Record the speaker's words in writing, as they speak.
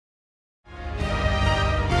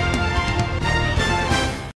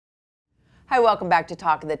Hi, welcome back to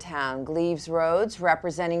Talk of the Town. Gleaves Rhoades,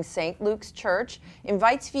 representing St. Luke's Church,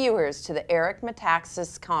 invites viewers to the Eric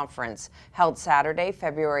Metaxas Conference, held Saturday,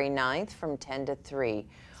 February 9th from 10 to 3.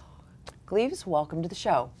 Gleaves, welcome to the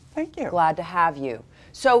show. Thank you. Glad to have you.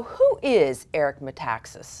 So who is Eric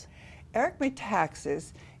Metaxas? Eric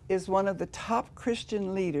Metaxas is one of the top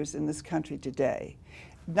Christian leaders in this country today.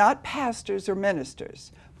 Not pastors or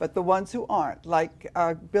ministers, but the ones who aren't, like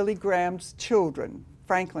Billy Graham's children,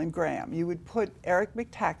 Franklin Graham. You would put Eric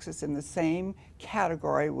Metaxas in the same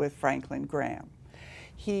category with Franklin Graham.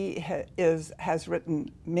 He has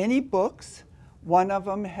written many books. One of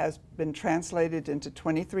them has been translated into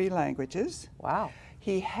 23 languages. Wow.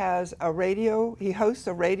 He hosts a radio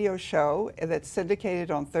show that's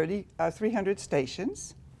syndicated on 300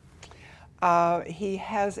 stations. He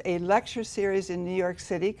has a lecture series in New York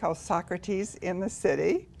City called Socrates in the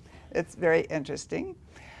City. It's very interesting.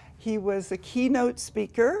 He was a keynote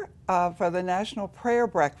speaker for the National Prayer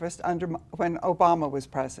Breakfast when Obama was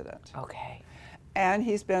president. Okay. And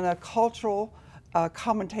he's been a cultural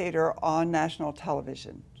commentator on national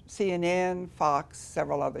television, CNN, Fox,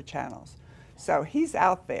 several other channels. So he's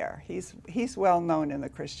out there. He's well known in the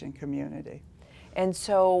Christian community. And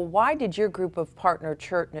so why did your group of partner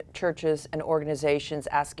churches and organizations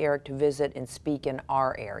ask Eric to visit and speak in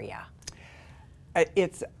our area?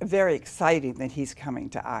 It's very exciting that he's coming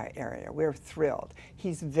to our area. We're thrilled.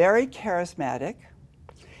 He's very charismatic.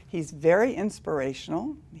 He's very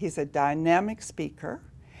inspirational. He's a dynamic speaker.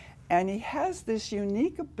 And he has this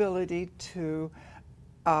unique ability to,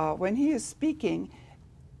 when he is speaking,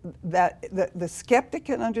 that the skeptic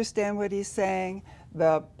can understand what he's saying,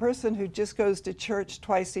 the person who just goes to church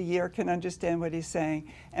twice a year can understand what he's saying,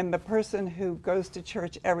 and the person who goes to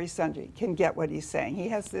church every Sunday can get what he's saying. He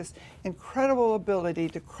has this incredible ability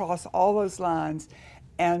to cross all those lines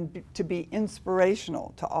and to be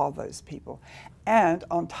inspirational to all those people. And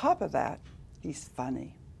on top of that, he's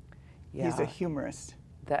funny. Yeah. He's a humorist.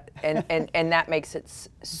 And that makes it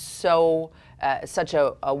so such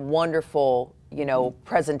a wonderful,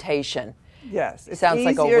 presentation. Yes. It sounds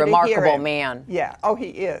like a remarkable man. Yeah. Oh, he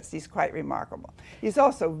is. He's quite remarkable. He's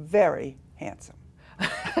also very handsome.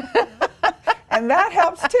 And that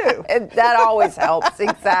helps too. That always helps,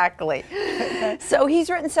 exactly. So he's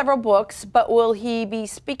written several books, but will he be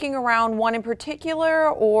speaking around one in particular,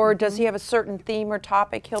 or does he have a certain theme or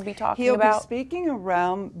topic he'll be talking about? He'll be speaking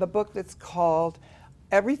around the book that's called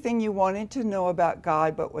Everything You Wanted to Know About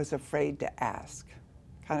God But Was Afraid to Ask.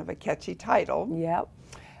 Kind of a catchy title. Yep.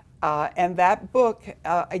 And that book,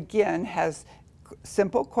 again, has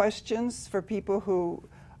simple questions for people who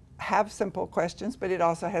have simple questions, but it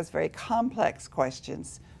also has very complex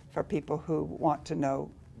questions for people who want to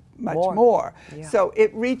know much more. Yeah. So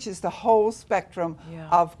it reaches the whole spectrum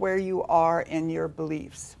of where you are in your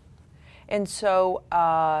beliefs. And so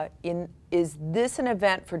is this an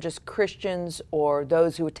event for just Christians or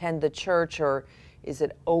those who attend the church, or is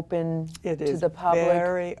it open to the public? It is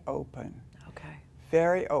very open. Okay.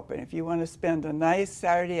 Very open. If you want to spend a nice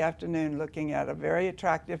Saturday afternoon looking at a very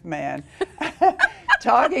attractive man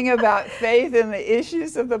talking about faith and the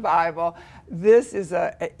issues of the Bible, this is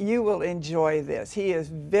you will enjoy this. He is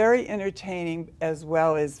very entertaining as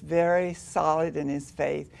well as very solid in his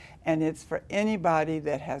faith, and it's for anybody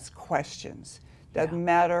that has questions. Doesn't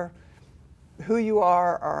matter who you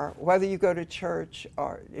are or whether you go to church,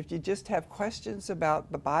 or if you just have questions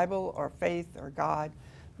about the Bible or faith or God,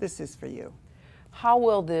 this is for you. How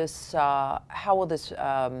will this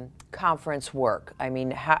conference work? I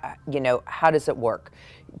mean, how does it work?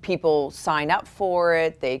 People sign up for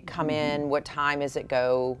it, they come in, what time does it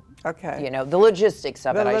go? Okay. The logistics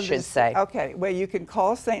of it, I should say. Okay, well, you can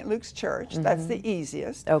call St. Luke's Church, that's the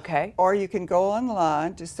easiest. Okay. Or you can go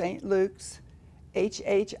online to StLukes,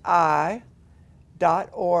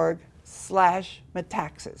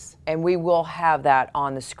 WHHI.org/Metaxas. And we will have that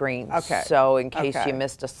on the screen. Okay. So in case you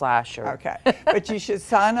missed a slash or... Okay. But you should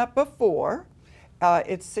sign up before.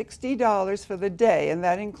 It's $60 for the day, and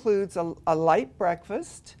that includes a light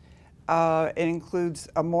breakfast. It includes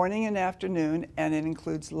a morning and afternoon, and it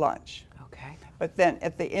includes lunch. Okay. But then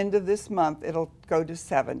at the end of this month, it'll go to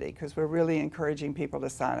 $70, because we're really encouraging people to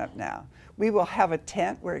sign up now. We will have a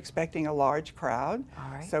tent. We're expecting a large crowd.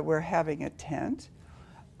 All right. So we're having a tent.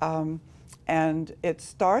 And it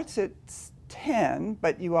starts at 10,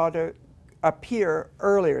 but you ought to appear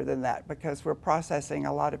earlier than that because we're processing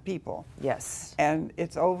a lot of people. Yes. And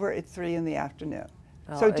it's over at 3 in the afternoon.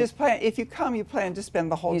 Oh, so just plan, if you come, you plan to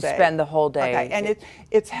spend the whole day. You spend the whole day. Okay, and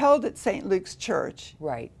it's held at St. Luke's Church.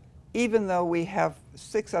 Right. Even though we have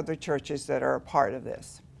 6 other churches that are a part of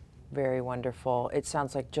this. Very wonderful. It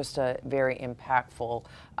sounds like just a very impactful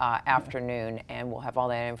afternoon, and we'll have all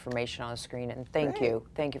that information on the screen. And thank you.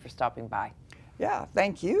 Thank you for stopping by. Yeah,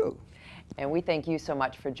 thank you. And we thank you so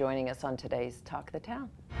much for joining us on today's Talk of the Town.